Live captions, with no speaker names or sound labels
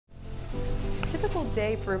typical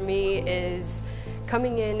day for me is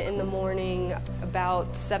coming in the morning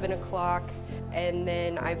about 7 o'clock, and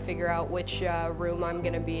then I figure out which room I'm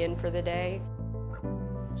going to be in for the day.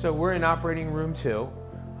 So we're in operating room 2.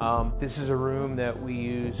 This is a room that we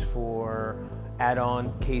use for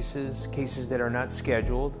add-on cases that are not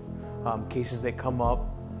scheduled, cases that come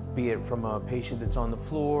up, be it from a patient that's on the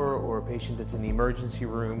floor or a patient that's in the emergency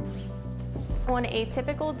room. On a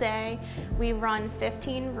typical day, we run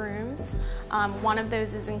 15 rooms. One of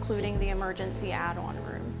those is including the emergency add-on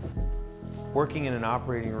room. Working in an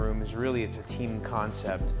operating room is really, it's a team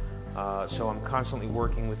concept. So I'm constantly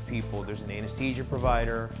working with people. There's an anesthesia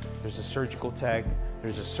provider, there's a surgical tech,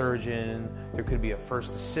 there's a surgeon, there could be a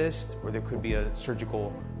first assist, or there could be a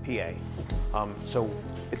surgical PA. So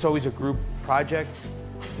it's always a group project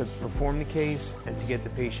to perform the case and to get the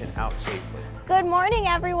patient out safely. Good morning,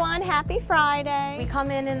 everyone. Happy Friday. We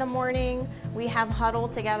come in the morning, we have huddle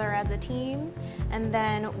together as a team, and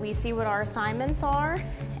then we see what our assignments are,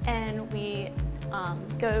 and we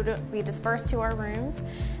disperse to our rooms,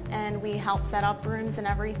 and we help set up rooms and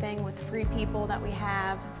everything with 3 people that we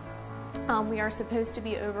have. We are supposed to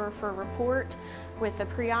be over for a report with the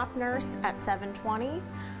pre-op nurse at 7:20.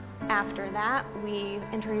 After that, we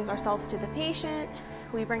introduce ourselves to the patient,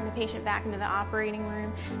 we bring the patient back into the operating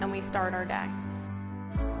room, and we start our day.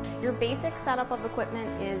 Your basic setup of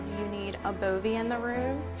equipment is you need a Bovie in the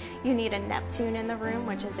room, you need a Neptune in the room,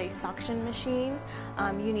 which is a suction machine,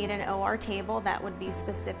 you need an OR table that would be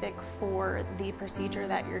specific for the procedure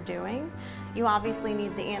that you're doing. You obviously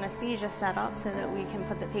need the anesthesia set up so that we can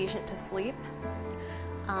put the patient to sleep.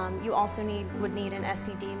 You also would need an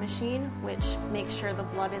SCD machine, which makes sure the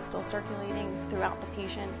blood is still circulating throughout the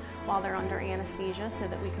patient while they're under anesthesia so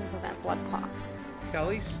that we can prevent blood clots.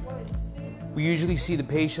 Kelly's? We usually see the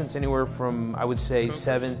patients anywhere from, I would say,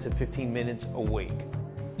 7 to 15 minutes awake.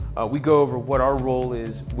 We go over what our role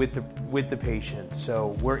is with the patient.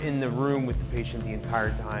 So we're in the room with the patient the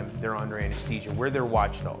entire time they're under anesthesia. We're their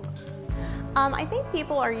watchdog. I think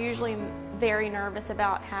people are usually very nervous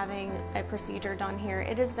about having a procedure done here.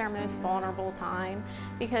 It is their most vulnerable time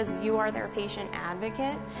because you are their patient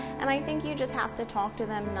advocate, and I think you just have to talk to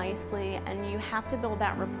them nicely, and you have to build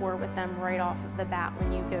that rapport with them right off of the bat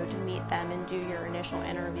when you go to meet them and do your initial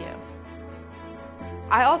interview.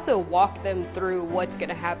 I also walk them through what's going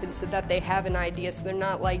to happen so that they have an idea, so they're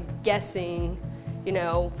not like guessing,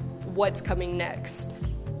 what's coming next.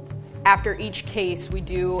 After each case, we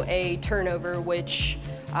do a turnover, which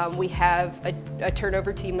we have a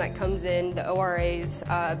turnover team that comes in, the ORAs.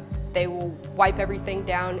 They will wipe everything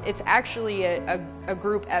down. It's actually a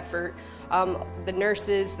group effort. The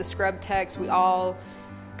nurses, the scrub techs, we all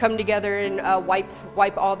come together and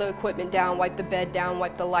wipe all the equipment down, wipe the bed down,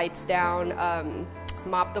 wipe the lights down,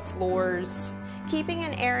 mop the floors. Keeping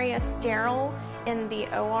an area sterile in the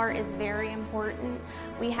OR is very important.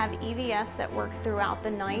 We have EVS that work throughout the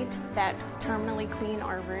night that terminally clean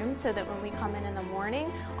our rooms so that when we come in the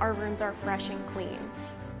morning, our rooms are fresh and clean.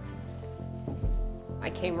 I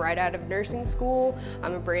came right out of nursing school.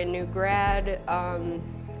 I'm a brand new grad,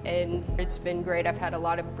 and it's been great. I've had a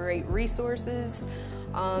lot of great resources,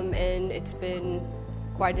 and it's been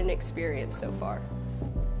quite an experience so far.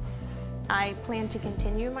 I plan to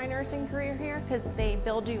continue my nursing career here because they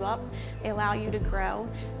build you up, they allow you to grow.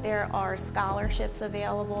 There are scholarships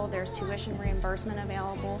available, there's tuition reimbursement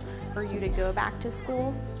available for you to go back to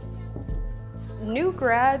school. New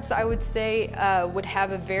grads, I would say, would have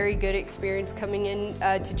a very good experience coming in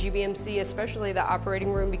to GBMC, especially the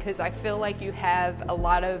operating room, because I feel like you have a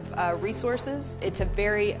lot of resources. It's a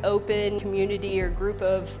very open community or group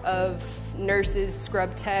of nurses,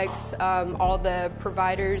 scrub techs, all the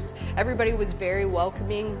providers. Everybody was very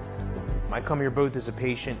welcoming. I come here both as a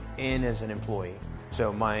patient and as an employee.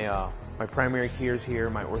 So my primary care is here,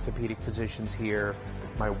 my orthopedic physician's here,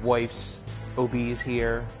 my wife's OB is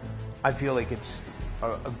here. I feel like it's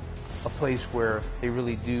a place where they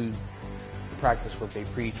really do practice what they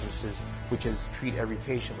preach, which is treat every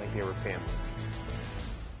patient like they were family.